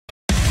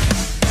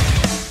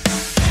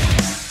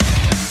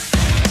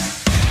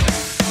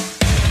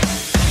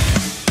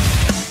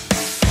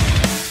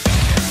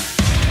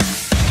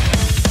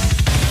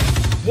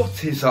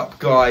is up,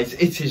 guys?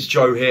 It is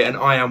Joe here, and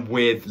I am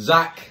with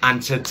Zach.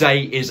 And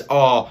today is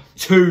our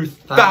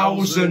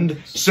 2,000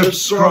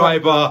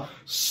 subscriber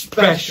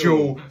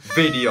special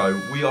video.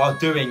 We are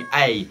doing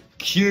a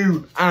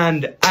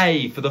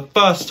Q&A for the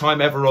first time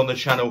ever on the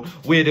channel.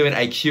 We're doing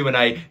a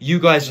Q&A. You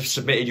guys have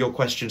submitted your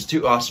questions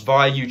to us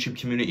via YouTube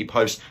community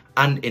posts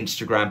and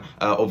Instagram.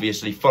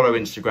 Obviously, follow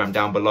Instagram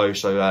down below,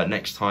 so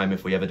next time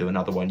if we ever do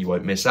another one, you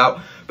won't miss out.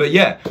 But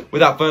yeah,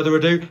 without further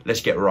ado, let's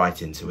get right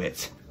into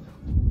it.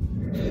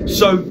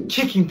 So,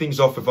 kicking things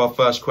off with our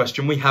first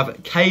question, we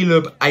have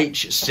Caleb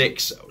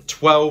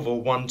H612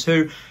 or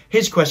 12.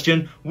 His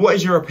question: what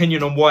is your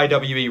opinion on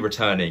YWE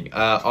returning?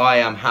 I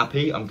am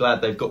happy. I'm glad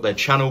they've got their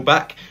channel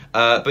back.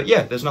 But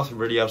yeah, there's nothing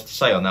really else to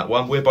say on that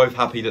one. We're both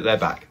happy that they're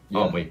back,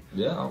 aren't we?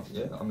 Yeah,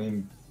 I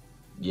mean,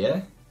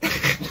 yeah.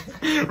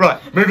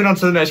 Right, moving on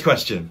to the next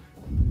question.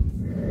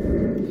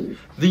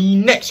 The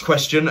next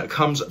question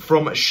comes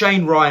from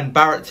Shane Ryan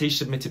Barrett. He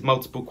submitted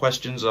multiple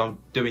questions. I'm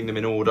doing them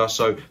in order.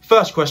 So,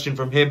 first question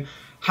from him: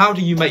 how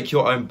do you make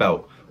your own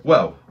belt?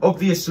 Well,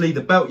 obviously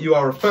the belt you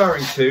are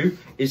referring to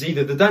is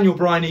either the Daniel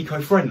Bryan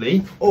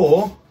Eco-Friendly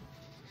or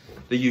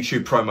the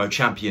YouTube Promo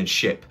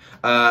Championship.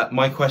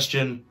 My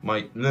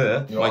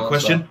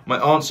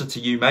answer to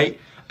you, mate.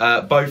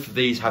 Both of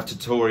these have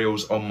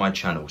tutorials on my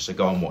channel, so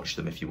go and watch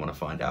them if you want to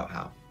find out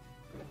how.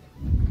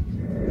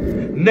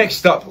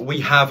 Next up, we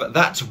have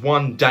That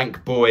One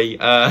Dank Boy.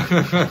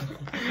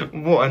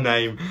 What a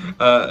name.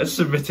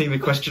 Submitting the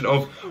question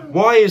of,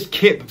 why is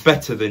Kip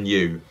better than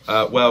you?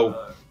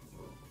 Well,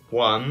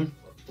 one.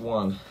 It's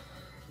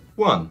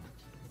 1-1.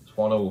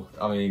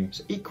 I mean,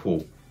 it's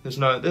equal. There's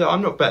no.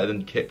 I'm not better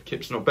than Kip.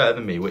 Kip's not better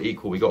than me. We're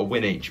equal. We got a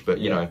win each. But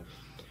you know,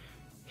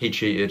 he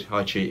cheated.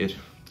 I cheated.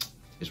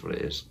 Is what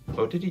it is.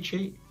 Oh, did he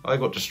cheat? I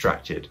got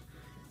distracted.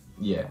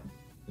 Yeah.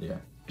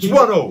 It's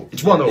 1-0.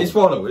 It's 1-0.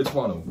 It's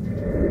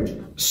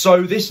 1-0.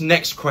 So this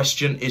next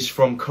question is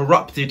from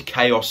Corrupted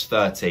Chaos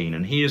 13,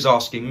 and he is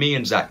asking me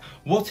and Zach,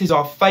 what is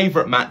our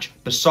favourite match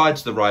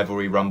besides the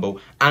Rivalry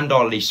Rumble, and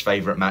our least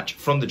favourite match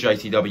from the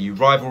JTW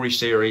Rivalry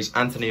Series,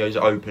 Antonio's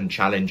Open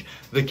Challenge,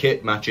 the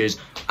Kit matches,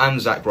 and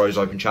Zach Bro's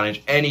Open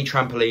Challenge, any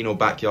trampoline or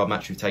backyard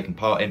match we've taken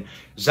part in.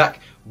 Zach,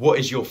 what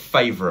is your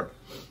favourite?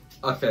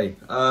 Okay,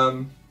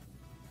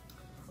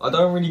 I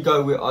don't really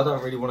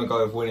want to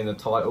go with winning the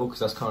title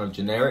because that's kind of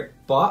generic,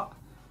 but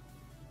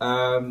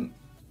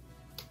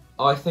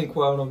I think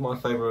one of my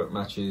favourite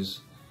matches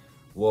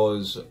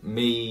was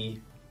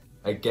me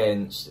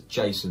against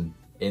Jason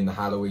in the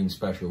Halloween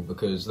special,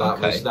 because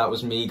that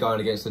was me going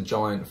against the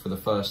Giant for the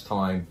first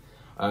time,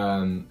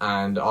 and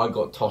I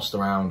got tossed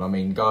around. I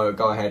mean, go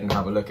ahead and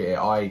have a look at it.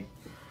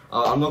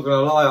 I'm not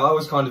gonna lie, I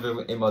was kind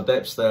of in my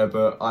depths there,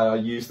 but I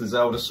used the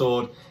Zelda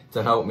sword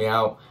to help me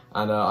out,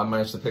 and I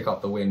managed to pick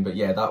up the win. But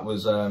yeah, that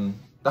was the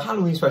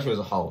Halloween special as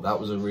a whole. That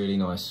was a really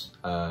nice.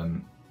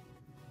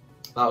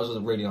 That was a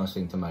really nice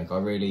thing to make. I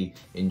really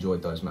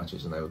enjoyed those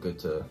matches, and they were good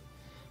to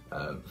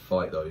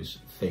fight those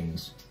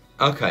things.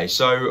 Okay,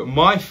 so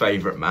my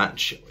favourite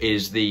match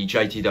is the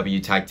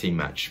JTW tag team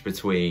match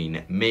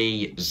between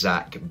me,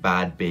 Zach,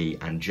 Bad B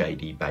and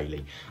JD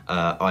Bailey.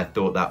 I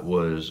thought that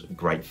was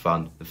great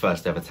fun. The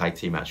first ever tag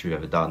team match we've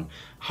ever done.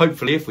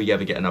 Hopefully, if we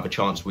ever get another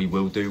chance, we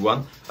will do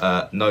one.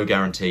 No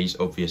guarantees,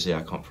 obviously,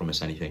 I can't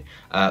promise anything.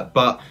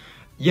 But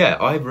yeah,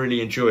 I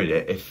really enjoyed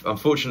it.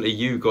 Unfortunately,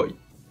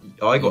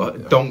 I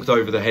got donked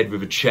over the head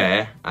with a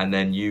chair, and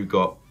then you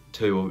got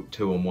two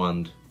on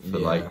one for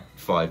like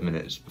 5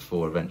 minutes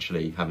before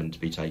eventually having to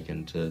be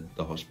taken to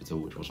the hospital,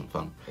 which wasn't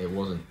fun. It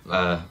wasn't.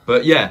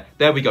 But yeah,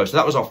 there we go. So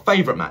that was our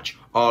favourite match.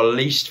 Our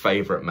least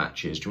favourite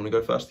matches. Do you want to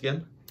go first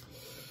again?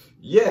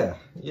 Yeah.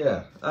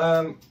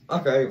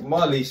 Okay,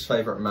 my least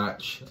favourite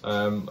match.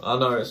 I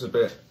know it's a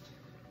bit,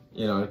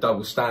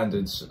 double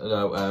standards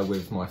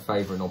with my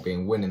favourite not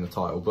being winning the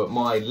title, but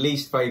my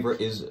least favourite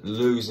is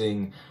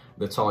losing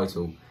the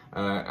title.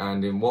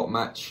 And in what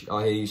match,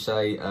 I hear you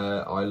say,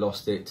 I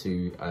lost it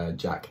to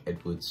Jack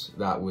Edwards.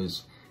 That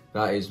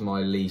is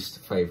my least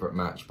favourite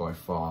match by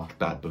far.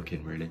 Bad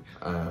booking, really.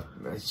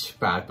 It's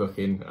bad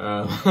booking.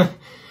 I'm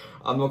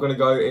not going to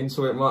go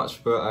into it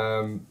much,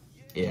 but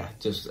yeah,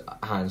 just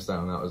hands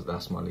down,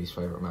 that's my least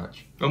favourite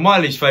match. Well, my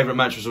least favourite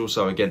match was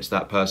also against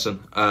that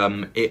person.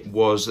 It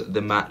was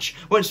the match.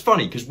 Well, it's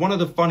funny because one of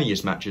the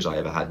funniest matches I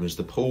ever had was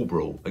the pool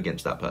brawl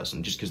against that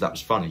person, just because that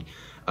was funny.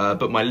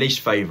 But my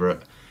least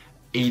favourite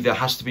either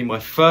has to be my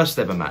first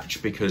ever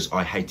match, because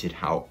I hated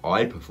how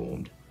I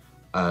performed,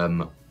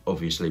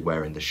 obviously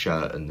wearing the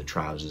shirt and the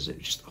trousers, it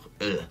just,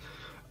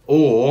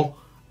 or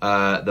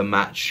the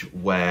match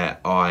where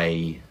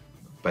I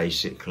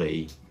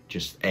basically,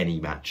 just any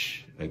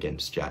match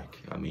against Jack.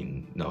 I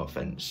mean, no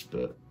offense,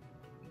 but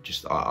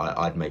just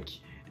I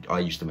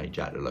used to make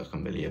Jack look like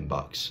 $1 million,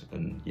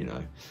 and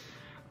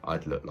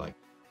I'd look like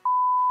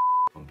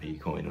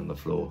coin on the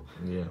floor.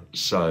 Yeah.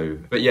 So,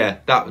 but yeah,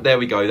 there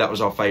we go. That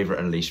was our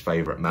favourite and least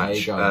favourite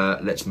match.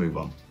 Let's move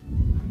on.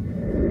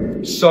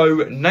 So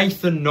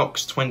Nathan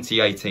Knox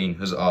 2018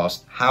 has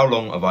asked, how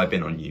long have I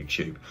been on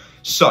YouTube?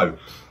 So,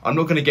 I'm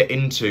not going to get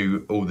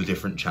into all the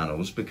different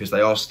channels because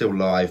they are still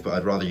live, but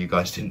I'd rather you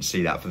guys didn't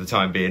see that for the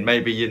time being.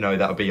 Maybe, you know,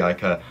 that'll be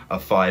like a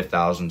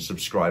 5,000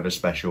 subscriber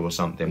special or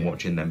something,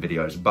 watching them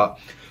videos. But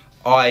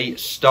I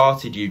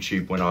started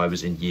YouTube when I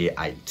was in year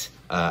 8.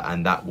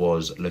 And that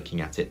was,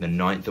 looking at it, the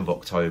 9th of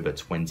October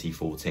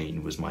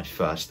 2014 was my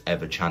first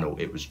ever channel.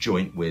 It was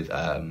joint with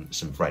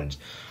some friends.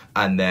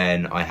 And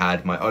then I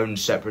had my own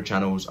separate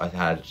channels. I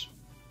had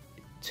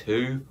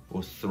 2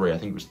 or 3, I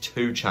think it was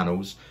 2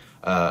 channels.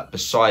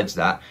 Besides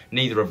that,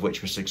 neither of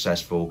which were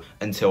successful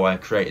until I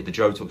created the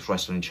Joe Talks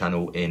Wrestling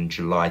channel in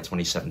July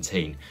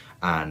 2017.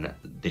 And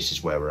this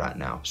is where we're at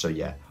now. So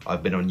yeah,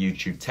 I've been on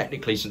YouTube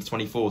technically since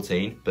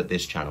 2014, but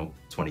this channel,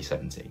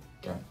 2017.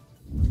 Okay.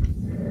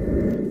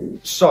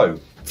 So,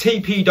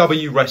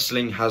 TPW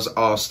Wrestling has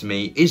asked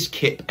me, is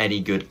Kip any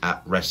good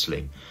at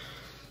wrestling?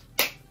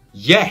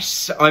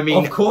 Yes, I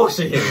mean... Of course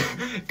he is.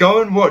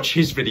 Go and watch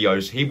his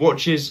videos. He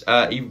watches,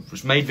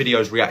 he's made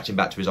videos reacting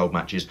back to his old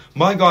matches.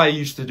 My guy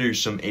used to do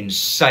some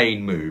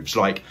insane moves,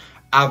 like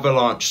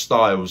Avalanche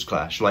Styles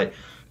Clash. Like,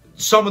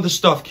 some of the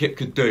stuff Kip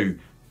could do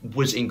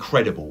was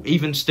incredible.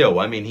 Even still,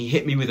 I mean, he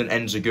hit me with an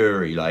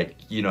enziguri, like,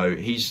 you know,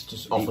 he's...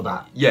 Just off of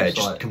that. Yeah,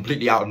 just like...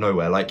 completely out of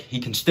nowhere. Like, he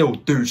can still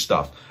do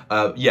stuff.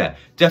 Yeah,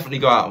 definitely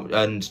go out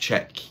and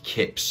check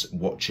Kip's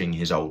watching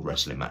his old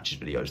wrestling matches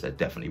videos. They're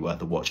definitely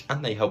worth a watch,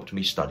 and they helped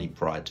me study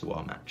prior to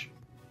our match.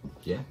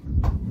 Yeah.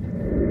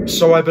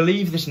 So I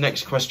believe this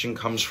next question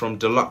comes from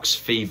Deluxe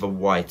Fever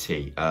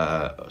YT.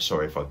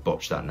 Sorry if I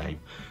botched that name.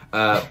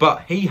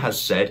 But he has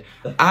said,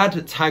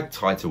 add tag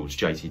titles,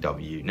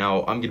 JTW.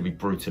 Now, I'm going to be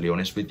brutally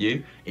honest with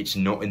you. It's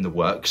not in the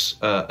works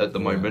at the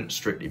moment,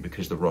 strictly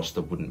because the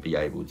roster wouldn't be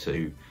able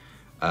to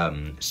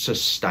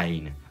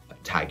sustain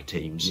tag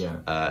teams.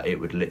 Yeah. It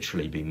would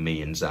literally be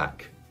me and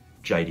Zach,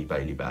 JD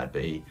Bailey Bad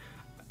B,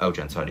 El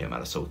Antonio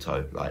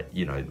Malasolto. Like,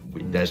 you know,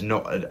 there's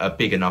not a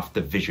big enough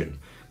division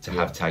to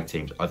have tag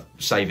teams. I'm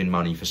saving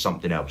money for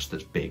something else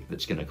that's big,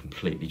 that's going to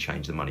completely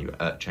change the money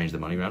around,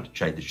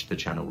 change the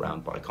channel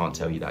round, but I can't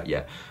tell you that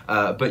yet.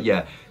 But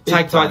yeah,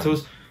 tag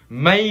titles,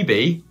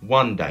 maybe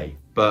one day,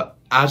 but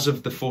as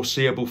of the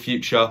foreseeable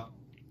future,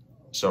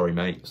 sorry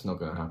mate. It's not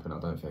going to happen, I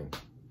don't think.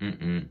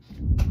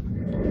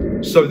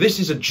 So this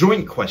is a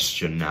joint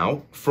question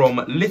now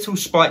from Little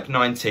Spike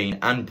 19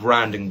 and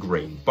Brandon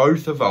Green.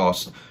 Both have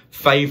asked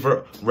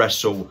favourite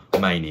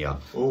WrestleMania.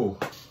 Ooh.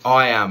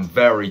 I am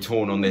very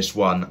torn on this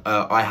one.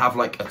 I have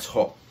like a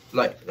top,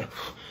 like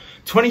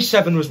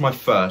 27 was my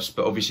first,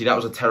 but obviously that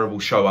was a terrible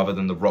show other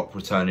than The Rock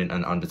returning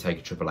and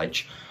Undertaker Triple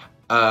H.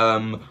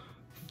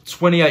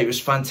 28 was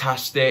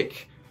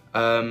fantastic.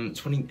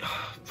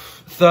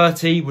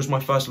 30 was my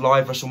first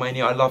live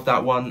WrestleMania. I love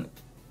that one.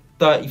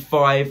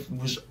 35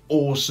 was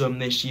awesome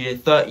this year.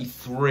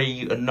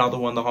 33, another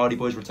one, the Hardy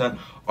Boys return.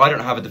 I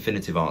don't have a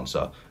definitive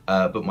answer,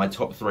 but my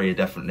top 3 are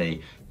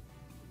definitely...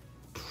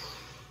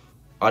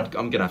 I'm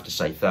going to have to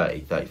say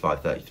 30,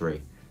 35,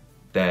 33.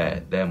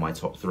 They're my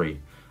top 3.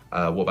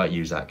 What about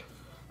you, Zach?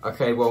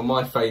 Okay, well,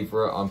 my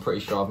favourite, I'm pretty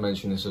sure I've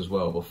mentioned this as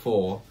well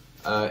before,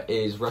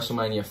 is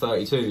WrestleMania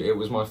 32. It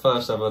was my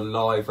first ever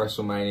live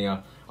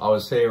WrestleMania. I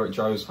was here at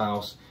Joe's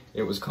house.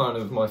 It was kind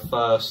of my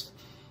first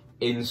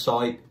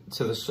insight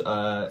to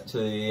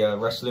the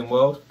wrestling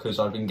world, because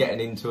I've been getting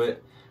into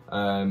it.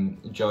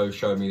 Joe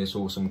showed me this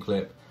awesome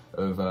clip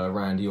of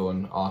Randy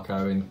Orton,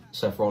 Arco and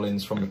Seth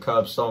Rollins from the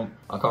curb stomp.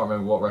 I can't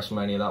remember what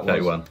WrestleMania that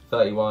was.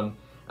 31.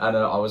 And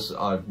I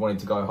wanted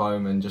to go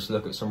home and just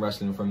look at some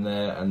wrestling from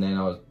there, and then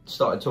I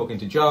started talking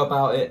to Joe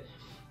about it,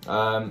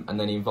 and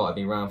then he invited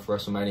me around for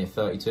WrestleMania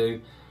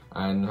 32,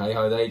 and hey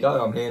ho, there you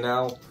go, I'm here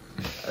now.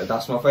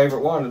 That's my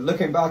favourite one.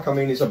 Looking back, I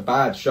mean, it's a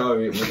bad show.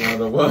 It was one of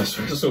the worst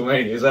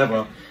WrestleManias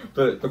ever,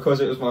 but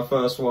because it was my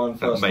first one,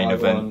 first main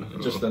event,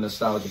 one, just the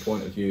nostalgia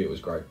point of view, it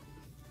was great.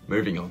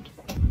 Moving on.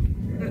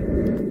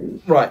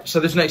 Right, so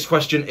this next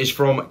question is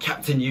from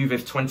Captain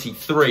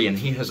Uviv23, and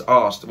he has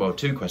asked, well,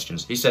 2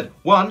 questions. He said,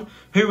 1,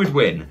 who would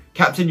win,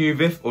 Captain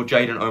Uviv or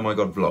Jaden Oh My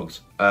God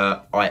Vlogs?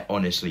 I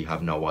honestly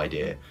have no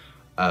idea.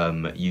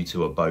 You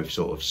two are both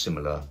sort of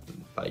similar,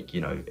 like, you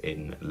know,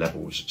 in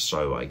levels,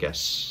 so I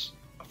guess,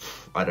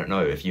 I don't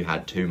know, if you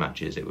had 2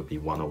 matches, it would be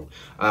 1-1.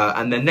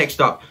 And then next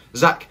up,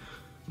 Zach,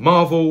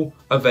 Marvel,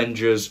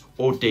 Avengers,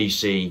 or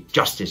DC,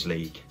 Justice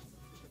League?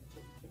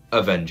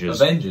 Avengers.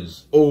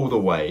 Avengers. All the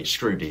way.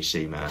 Screw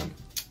DC, man.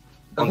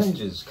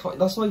 Avengers.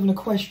 That's not even a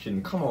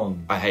question. Come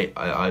on.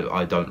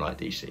 I don't like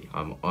DC.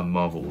 I'm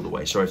Marvel all the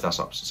way. Sorry if that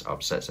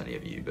upsets any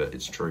of you, but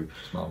it's true.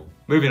 It's Marvel.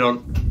 Moving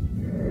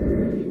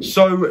on.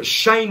 So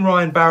Shane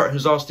Ryan Barrett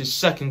has asked his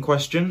second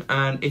question,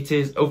 and it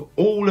is, of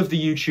all of the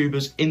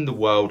YouTubers in the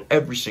world,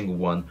 every single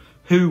one,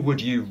 who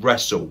would you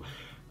wrestle?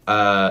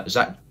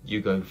 Zach, you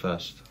go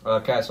first.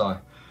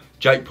 KSI.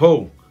 Jake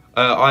Paul.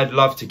 I'd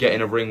love to get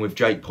in a ring with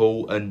Jake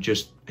Paul and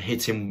just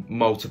hit him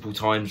multiple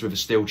times with a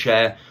steel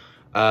chair,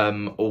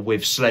 or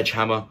with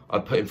sledgehammer.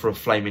 I'd put him for a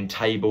flaming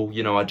table.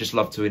 You know, I'd just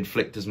love to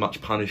inflict as much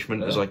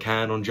punishment as I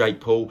can on Jake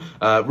Paul.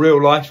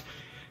 Real life,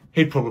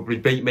 he'd probably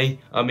beat me.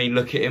 I mean,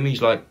 look at him.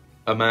 He's like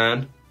a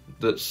man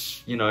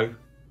that's, you know,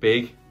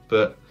 big,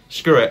 but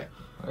Screw it.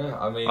 Yeah,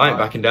 I mean, I ain't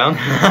backing down.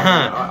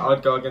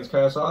 I'd go against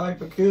KSI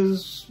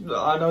because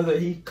I know that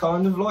he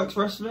kind of likes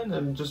wrestling,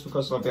 and just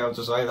because I'd be able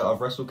to say that I've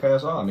wrestled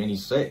KSI, I mean,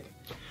 he's sick.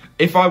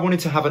 If I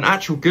wanted to have an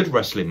actual good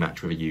wrestling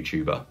match with a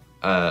YouTuber,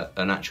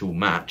 an actual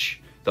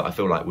match that I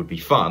feel like would be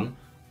fun,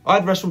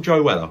 I'd wrestle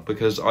Joe Weller,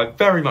 because I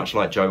very much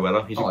like Joe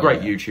Weller. He's a great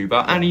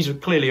YouTuber, and he's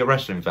clearly a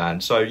wrestling fan.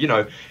 So, you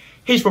know,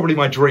 he's probably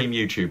my dream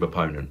YouTube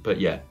opponent.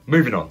 But yeah,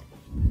 moving on.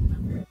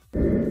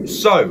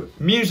 So,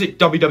 Music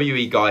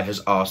WWE Guy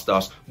has asked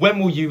us, when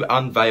will you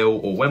unveil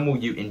or when will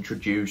you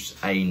introduce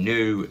a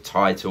new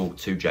title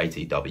to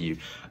JTW?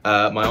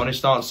 My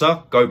honest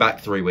answer, go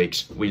back 3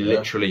 weeks. We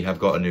literally have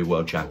got a new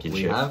World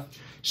Championship. We have.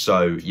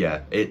 So,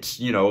 yeah,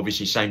 it's, you know,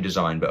 obviously same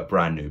design, but a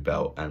brand new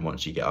belt. And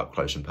once you get up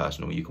close and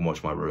personal, you can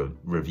watch my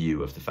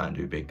review of the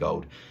Fandu Big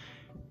Gold.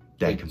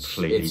 They're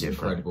completely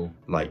different. Incredible.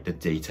 Like, the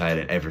detail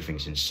and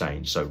everything's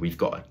insane. So, we've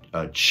got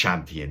a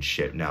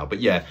championship now. But,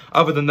 yeah,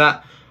 other than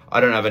that, I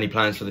don't have any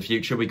plans for the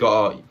future. We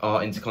got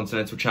our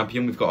Intercontinental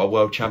Champion. We've got our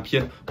World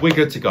Champion. We're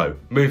good to go.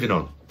 Moving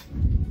on.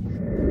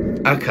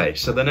 Okay,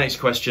 so the next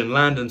question,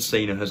 Landon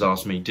Cena has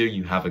asked me, do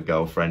you have a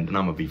girlfriend? And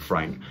I'm going to be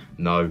frank,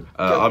 no.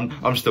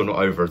 I'm still not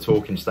over a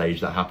talking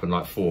stage that happened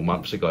like 4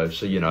 months ago.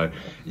 So, you know,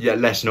 yeah,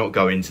 let's not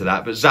go into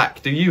that. But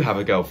Zach, do you have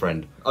a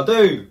girlfriend? I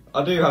do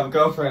have a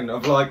girlfriend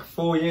of like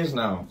 4 years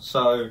now.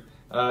 So,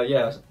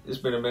 yeah, it's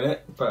been a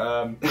minute.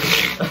 But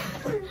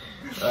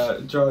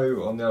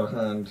Joe, on the other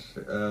hand...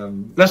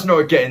 let's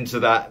not get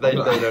into that. They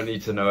don't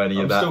need to know any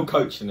of that. I'm still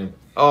coaching him.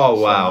 Oh,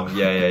 wow. So.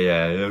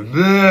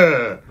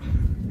 Yeah.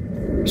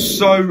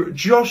 So,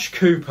 Josh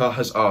Cooper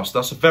has asked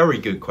us a very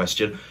good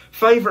question.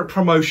 Favourite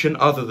promotion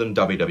other than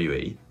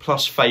WWE,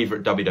 plus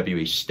favourite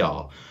WWE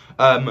star?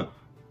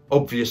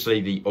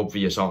 Obviously, the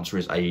obvious answer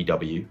is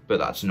AEW, but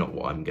that's not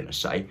what I'm going to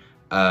say.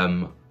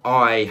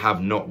 I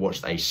have not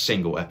watched a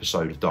single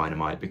episode of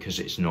Dynamite because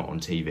it's not on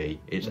TV.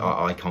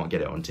 I can't get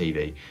it on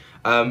TV.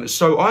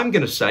 So I'm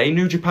going to say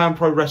New Japan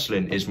Pro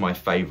Wrestling is my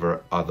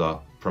favourite other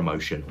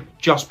promotion,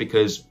 just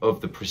because of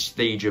the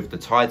prestige of the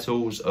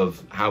titles,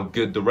 of how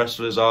good the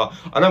wrestlers are.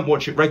 I don't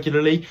watch it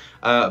regularly,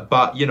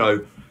 but, you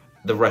know,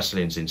 the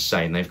wrestling's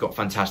insane. They've got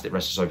fantastic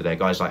wrestlers over there,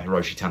 guys like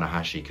Hiroshi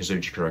Tanahashi,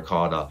 Kazuchika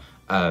Okada,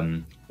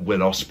 Will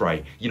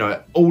Ospreay. You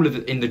know, all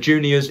of in the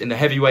juniors, in the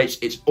heavyweights,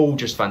 it's all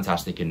just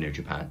fantastic in New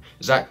Japan.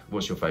 Zach,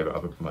 what's your favourite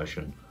other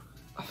promotion?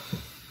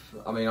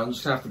 I mean, I'm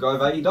just going to have to go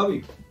with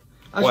AEW.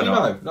 Actually,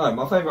 no,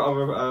 my favourite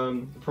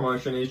other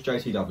promotion is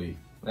JTW.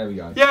 There we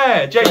go.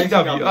 Yeah,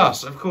 JTW,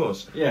 us, of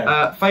course.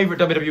 Yeah. Favourite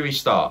WWE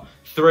star?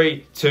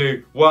 3,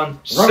 2, 1.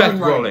 Seth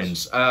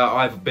Rollins.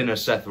 I've been a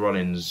Seth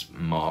Rollins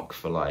mark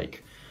for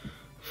like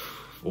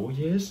 4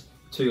 years.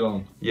 Too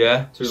long.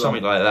 Yeah, Too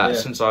something long. like that. Yeah.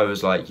 Since I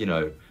was like, you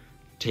know,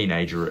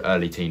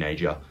 early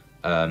teenager.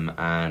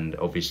 And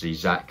obviously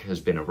Zach has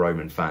been a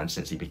Roman fan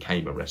since he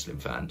became a wrestling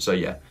fan. So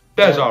yeah,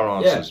 there's our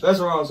answers. Yeah, there's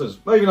our answers.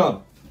 Moving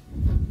on.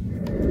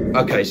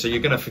 Okay, so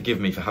you're going to forgive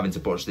me for having to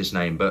botch this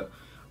name, but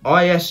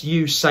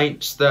ISU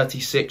Saints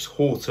 36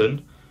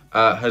 Horton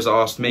has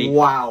asked me.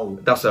 Wow,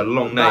 that's a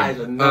long name. That is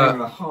a name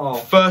and a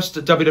half. First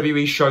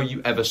WWE show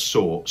you ever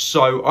saw.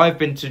 So I've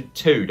been to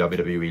 2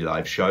 WWE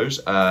live shows,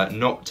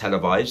 not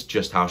televised,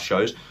 just house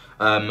shows.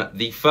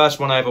 The first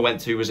one I ever went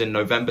to was in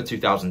November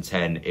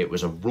 2010. It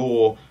was a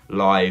Raw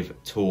live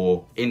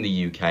tour in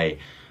the UK.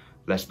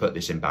 Let's put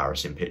this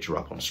embarrassing picture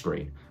up on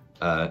screen.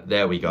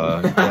 There we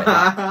go.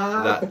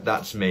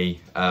 That's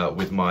me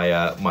with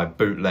my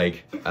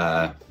bootleg,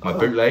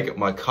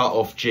 my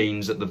cut-off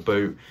jeans at the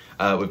boot,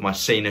 with my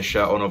Cena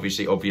shirt on,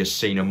 obvious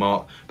Cena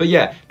mark. But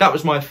yeah, that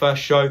was my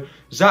first show.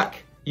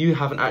 Zach, you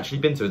haven't actually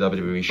been to a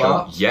WWE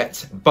show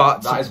yet,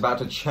 but that is about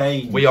to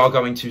change. We are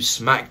going to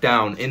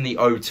SmackDown in the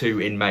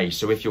O2 in May.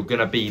 So if you're going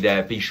to be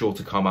there, be sure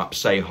to come up,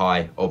 say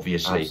hi.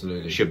 Obviously,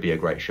 absolutely, should be a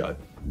great show.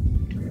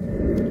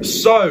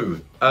 So,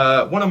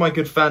 one of my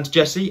good fans,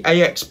 Jesse,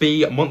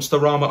 AXB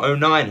Monsterama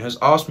 09, has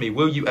asked me,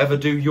 will you ever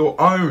do your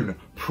own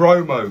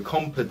promo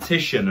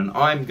competition? And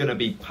I'm going to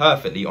be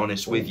perfectly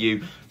honest with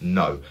you,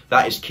 no.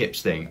 That is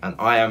Kip's thing, and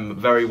I am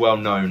very well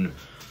known,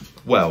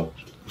 well,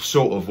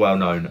 sort of well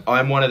known.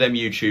 I'm one of them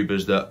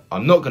YouTubers that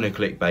I'm not going to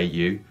clickbait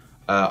you,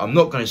 I'm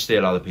not going to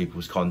steal other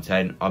people's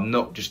content, I'm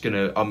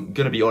going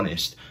to be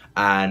honest,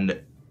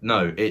 and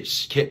no,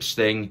 it's Kip's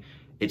thing.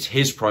 It's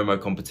his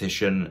promo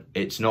competition.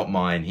 It's not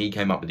mine. He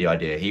came up with the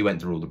idea. He went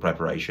through all the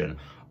preparation.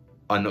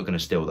 I'm not going to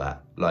steal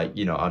that. Like,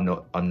 you know, I'm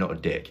not a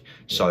dick.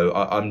 So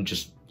I'm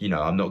just, you know,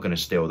 I'm not going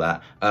to steal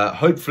that.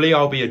 Hopefully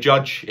I'll be a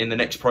judge in the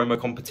next promo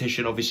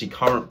competition. Obviously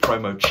current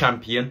promo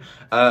champion.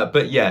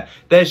 But yeah,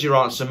 there's your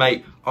answer,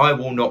 mate. I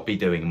will not be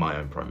doing my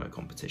own promo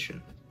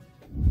competition.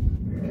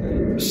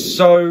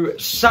 So,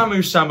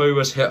 Samu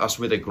has hit us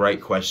with a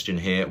great question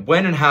here.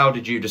 When and how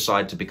did you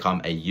decide to become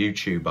a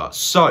YouTuber?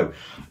 So,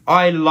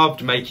 I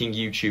loved making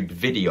YouTube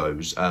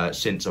videos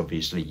since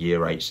obviously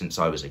year 8, since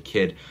I was a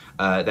kid.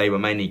 They were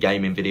mainly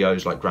gaming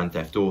videos like Grand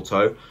Theft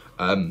Auto.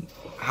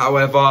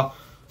 However,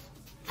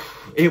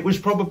 It was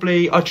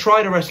probably... I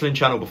tried a wrestling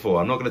channel before.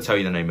 I'm not going to tell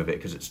you the name of it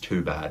because it's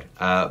too bad.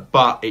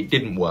 But it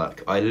didn't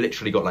work. I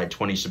literally got like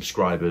 20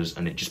 subscribers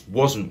and it just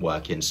wasn't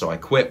working. So I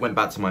quit, went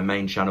back to my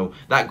main channel.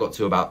 That got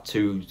to about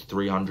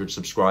 200-300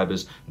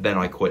 subscribers. Then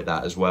I quit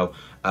that as well.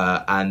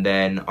 And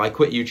then I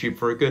quit YouTube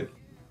for a good,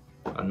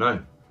 I don't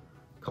know,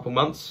 couple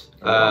months.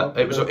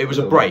 It was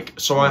a break.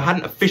 So I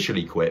hadn't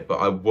officially quit, but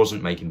I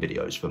wasn't making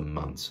videos for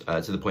months.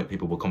 To the point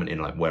people were commenting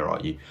like, where are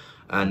you?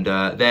 And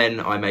then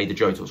I made the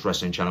Joe Talks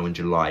Wrestling channel in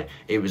July.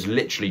 It was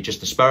literally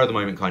just a spur of the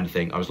moment kind of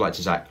thing. I was like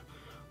to Zach,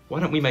 why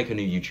don't we make a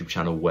new YouTube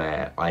channel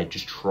where I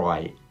just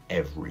try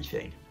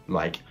everything?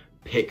 Like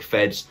pick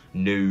feds,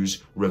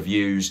 news,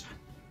 reviews,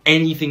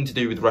 anything to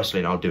do with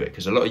wrestling, I'll do it.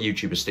 Because a lot of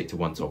YouTubers stick to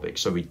one topic.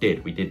 So we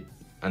did.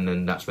 And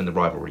then that's when the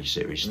Rivalry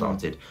series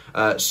started.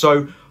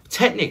 So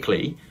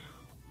technically,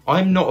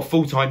 I'm not a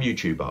full-time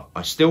YouTuber.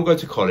 I still go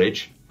to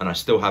college and I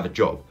still have a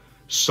job.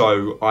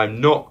 So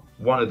I'm not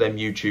one of them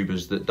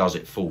YouTubers that does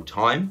it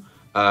full-time.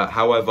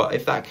 However,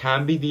 if that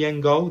can be the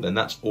end goal, then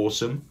that's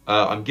awesome.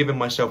 I'm giving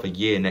myself a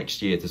year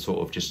next year to sort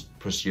of just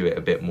pursue it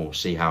a bit more,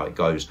 see how it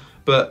goes.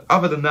 But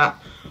other than that,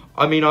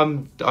 I mean,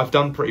 I've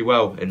done pretty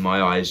well in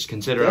my eyes,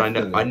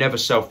 considering I never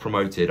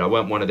self-promoted. I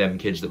weren't one of them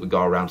kids that would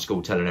go around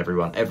school telling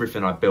everyone.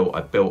 Everything I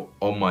built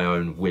on my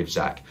own with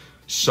Zach.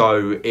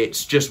 So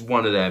it's just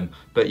one of them.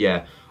 But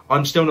yeah,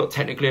 I'm still not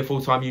technically a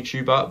full-time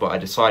YouTuber, but I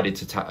decided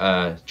to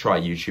try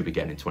YouTube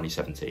again in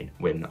 2017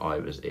 when I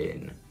was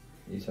in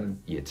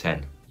Year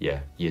 10. Yeah,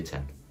 Year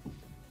 10.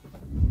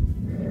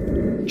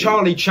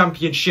 Charlie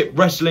Championship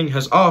Wrestling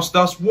has asked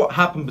us, what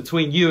happened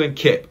between you and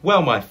Kip?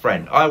 Well, my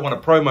friend, I won a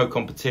promo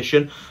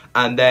competition,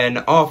 and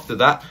then after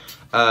that,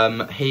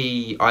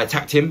 I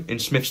attacked him in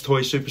Smith's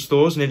Toy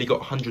Superstores, nearly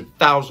got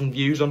 100,000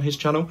 views on his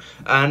channel,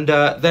 and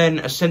then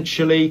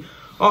essentially...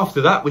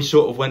 After that, we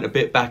sort of went a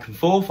bit back and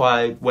forth.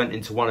 I went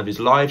into one of his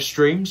live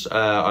streams.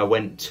 I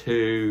went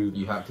to...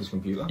 You hacked his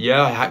computer?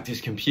 Yeah, I hacked his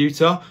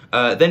computer.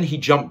 Then he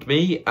jumped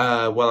me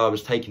while I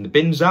was taking the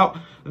bins out.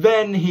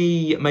 Then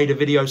he made a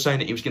video saying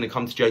that he was going to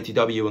come to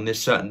JTW on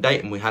this certain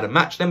date, and we had a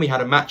match. Then we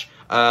had a match.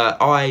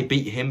 I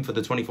beat him for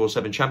the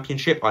 24/7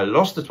 championship. I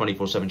lost the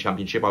 24/7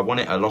 championship. I won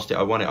it, I lost it,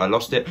 I won it, I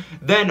lost it.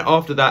 Then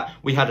after that,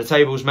 we had a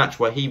tables match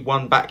where he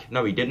won back.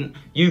 No, he didn't.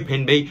 You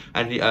pinned me,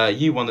 and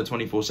you won the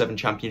 24/7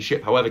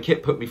 championship. However,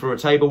 Kip put me through a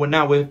table, and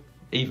now we're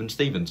even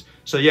Stevens.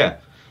 So yeah.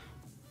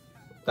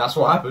 That's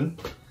what happened.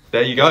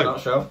 There you go. In a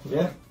nutshell,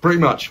 yeah. Pretty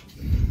much.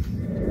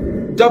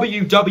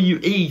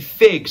 WWE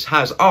Figs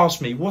has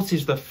asked me, what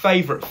is the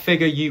favourite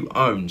figure you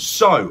own?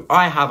 So,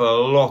 I have a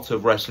lot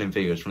of wrestling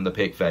figures from the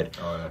Pick Fed.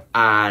 Oh, yeah.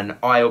 And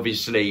I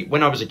obviously,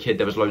 when I was a kid,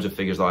 there was loads of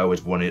figures that I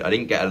always wanted. I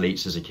didn't get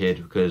Elites as a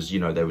kid because, you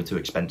know, they were too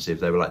expensive.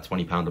 They were like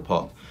 £20 a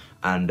pop.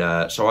 And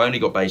so I only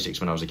got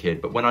basics when I was a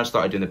kid. But when I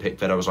started doing the Pick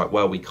Fed, I was like,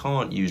 well, we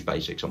can't use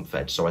basics on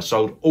Fed. So I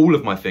sold all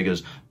of my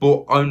figures,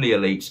 bought only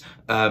Elites,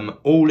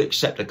 all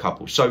except a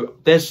couple. So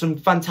there's some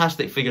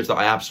fantastic figures that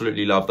I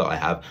absolutely love that I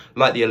have,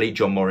 like the Elite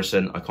John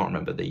Morrison, I can't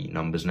remember the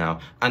numbers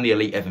now, and the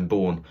Elite Evan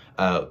Bourne,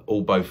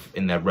 all both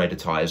in their red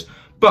attires.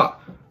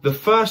 But the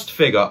first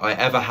figure I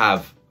ever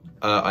have,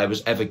 I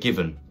was ever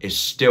given, is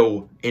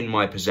still in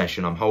my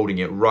possession. I'm holding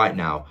it right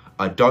now.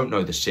 I don't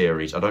know the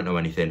series, I don't know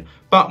anything.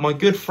 But my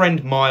good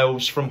friend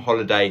Miles from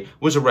Holiday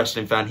was a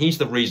wrestling fan. He's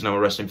the reason I'm a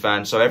wrestling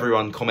fan. So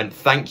everyone comment,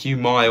 thank you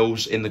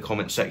Miles, in the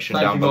comment section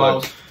down below.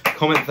 Miles.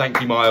 Comment, thank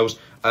you Miles,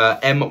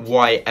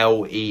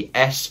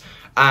 M-Y-L-E-S.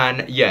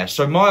 And yeah,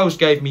 so Miles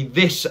gave me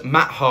this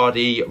Matt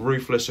Hardy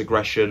Ruthless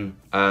Aggression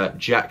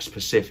Jack's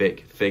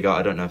Pacific figure.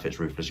 I don't know if it's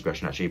Ruthless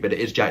Aggression actually, but it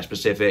is Jack's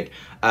Pacific.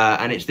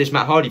 And it's this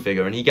Matt Hardy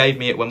figure. And he gave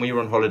me it when we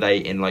were on holiday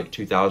in like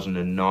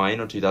 2009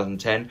 or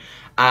 2010.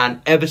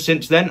 And ever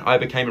since then, I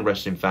became a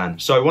wrestling fan.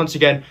 So once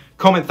again,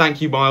 comment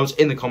thank you Miles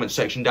in the comment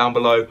section down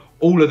below.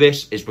 All of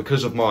this is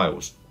because of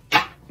Miles.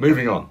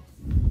 Moving on.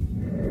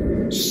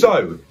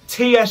 So,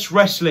 TS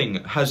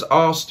Wrestling has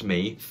asked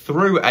me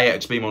through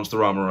AXB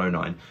Monsterama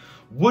 09,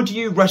 would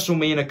you wrestle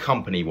me in a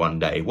company one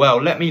day?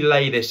 Well, let me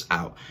lay this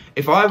out.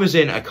 If I was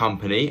in a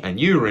company and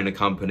you were in a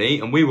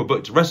company and we were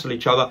booked to wrestle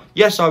each other,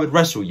 yes, I would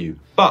wrestle you.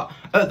 But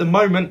at the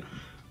moment,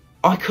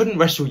 I couldn't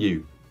wrestle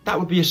you. That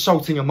would be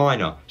assaulting a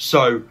minor.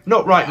 So,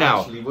 not right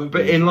now.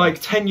 But in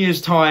like 10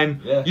 years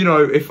time, yeah. You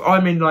know, if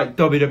I'm in like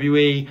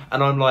WWE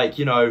and I'm like,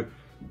 you know,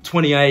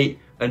 28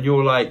 and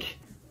you're like,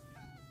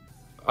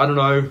 I don't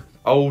know,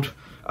 old,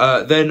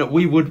 then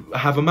we would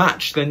have a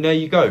match. Then there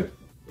you go.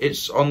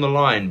 It's on the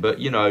line, but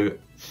you know,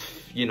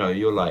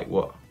 you're like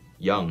what,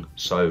 young,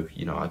 so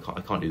you know I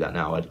can't do that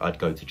now. I'd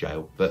go to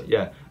jail. But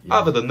yeah,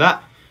 other than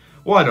that,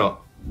 why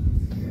not?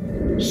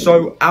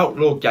 So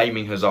Outlaw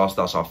Gaming has asked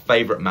us our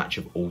favourite match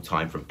of all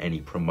time from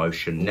any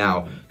promotion.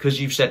 Now, because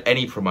you've said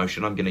any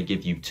promotion, I'm going to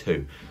give you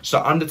two. So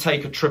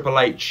Undertaker Triple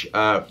H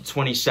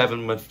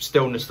 27, with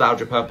still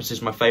nostalgia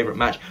purposes, my favourite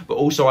match. But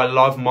also I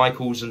love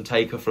Michaels and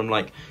Taker from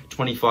like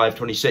 25,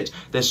 26.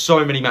 There's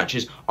so many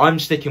matches. I'm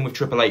sticking with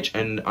Triple H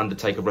and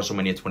Undertaker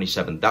WrestleMania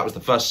 27. That was the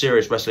first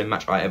serious wrestling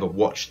match I ever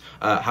watched.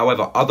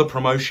 However, other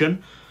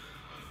promotion,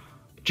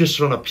 just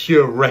on a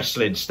pure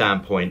wrestling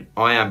standpoint,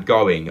 I am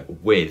going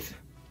with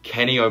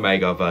Kenny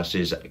Omega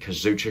versus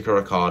Kazuchika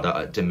Okada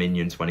at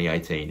Dominion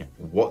 2018.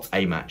 What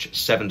a match.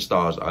 7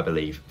 stars, I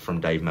believe,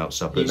 from Dave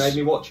Meltzer. He made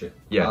me watch it.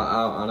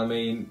 Yeah. And I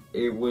mean,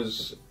 it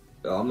was...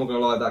 I'm not going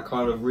to lie, that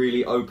kind of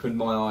really opened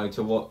my eye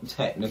to what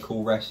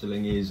technical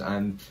wrestling is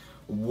and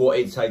what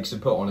it takes to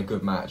put on a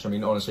good match. I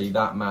mean, honestly,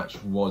 that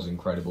match was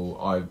incredible.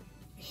 I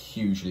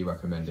hugely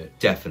recommend it.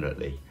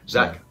 Definitely.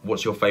 Zach,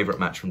 what's your favourite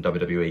match from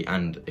WWE,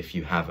 and if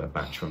you have a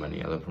match from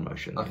any other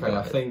promotion? Okay,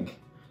 I think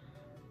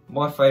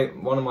one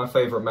of my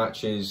favourite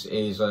matches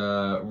is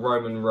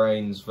Roman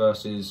Reigns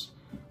versus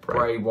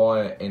Bray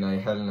Wyatt in a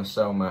Hell in a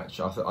Cell match,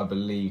 I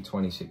believe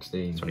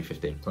 2016.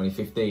 2015.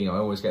 2015, I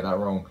always get that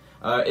wrong.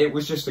 It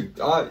was just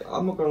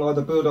I'm not going to lie,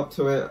 the build up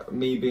to it,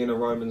 me being a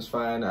Romans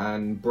fan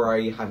and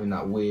Bray having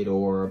that weird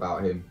aura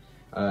about him.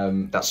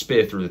 That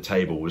spear through the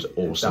table was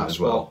awesome as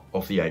well,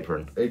 off the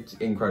apron. It's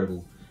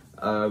incredible.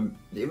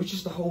 It was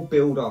just the whole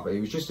build up, it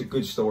was just a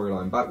good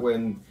storyline. Back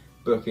when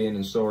booking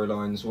and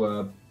storylines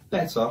were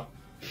better.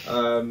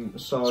 I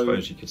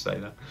suppose you could say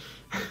that.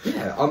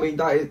 Yeah, I mean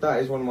that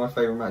is one of my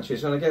favourite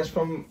matches, and I guess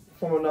from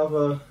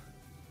another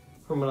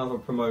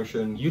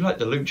promotion. You liked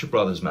the Lucha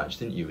Brothers match,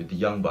 didn't you, with the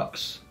Young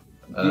Bucks?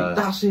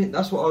 That's it.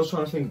 That's what I was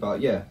trying to think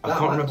about. Yeah, I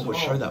can't remember what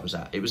show that was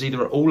at. It was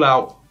either at All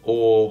Out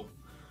or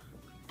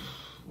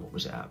what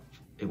was it at?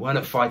 It weren't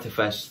at Fighter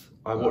Fest.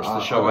 I watched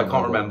the show. I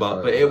can't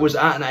remember, but it was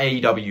at an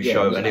AEW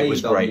show, and it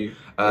was great.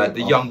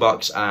 The Young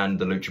Bucks and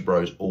the Lucha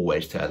Bros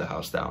always tear the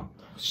house down.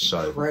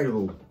 So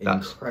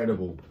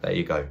incredible. There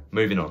you go.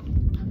 Moving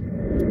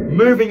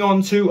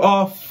on to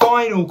our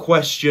final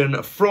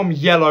question from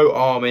Yellow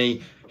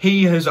Army.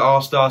 He has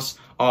asked us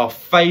our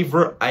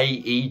favourite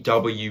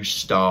AEW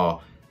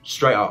star.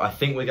 Straight up, I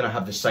think we're going to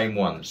have the same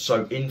one.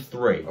 So in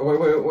 3.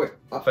 Oh, wait.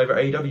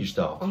 Favourite AEW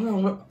star.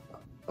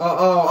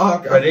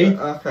 Okay. Ready?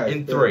 Okay.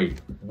 In 3.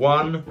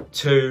 1,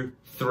 2,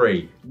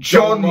 3.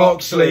 Jon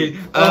Moxley.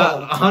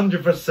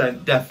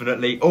 100%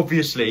 definitely.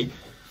 Obviously,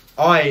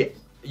 I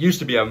used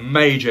to be a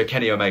major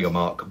Kenny Omega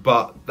mark,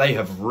 but they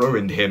have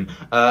ruined him.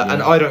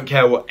 And I don't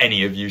care what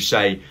any of you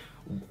say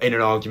in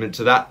an argument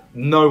to that.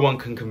 No one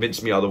can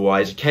convince me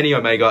otherwise. Kenny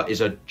Omega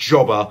is a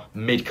jobber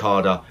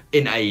mid-carder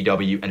in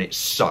AEW, and it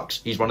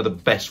sucks. He's one of the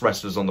best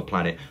wrestlers on the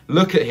planet.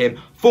 Look at him,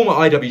 former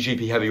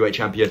IWGP Heavyweight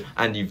Champion,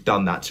 and you've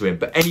done that to him.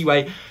 But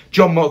anyway,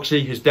 Jon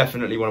Moxley is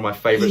definitely one of my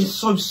favourites. He's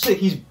so sick,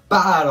 he's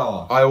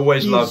badass. I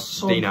always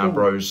loved Dean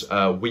Ambrose.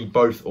 We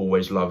both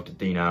always loved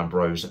Dean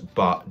Ambrose,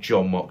 but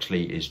Jon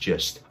Moxley is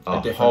just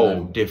a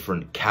whole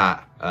different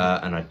cat.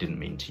 And I didn't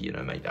mean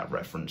to, make that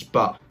reference.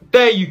 But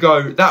there you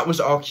go. That was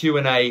our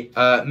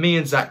Q&A. Me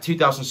and Zach,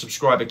 2,000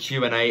 subscriber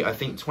Q&A. I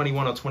think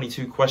 21 or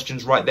 22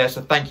 questions right there.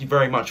 So thank you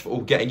very much for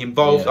all getting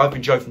involved. I've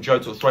been Joe from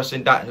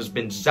JoeTalksWrestling. That has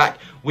been Zach.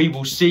 We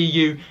will see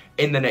you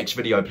in the next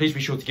video. Please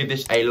be sure to give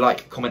this a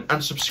like, comment,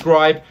 and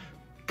subscribe.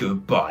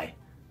 Goodbye.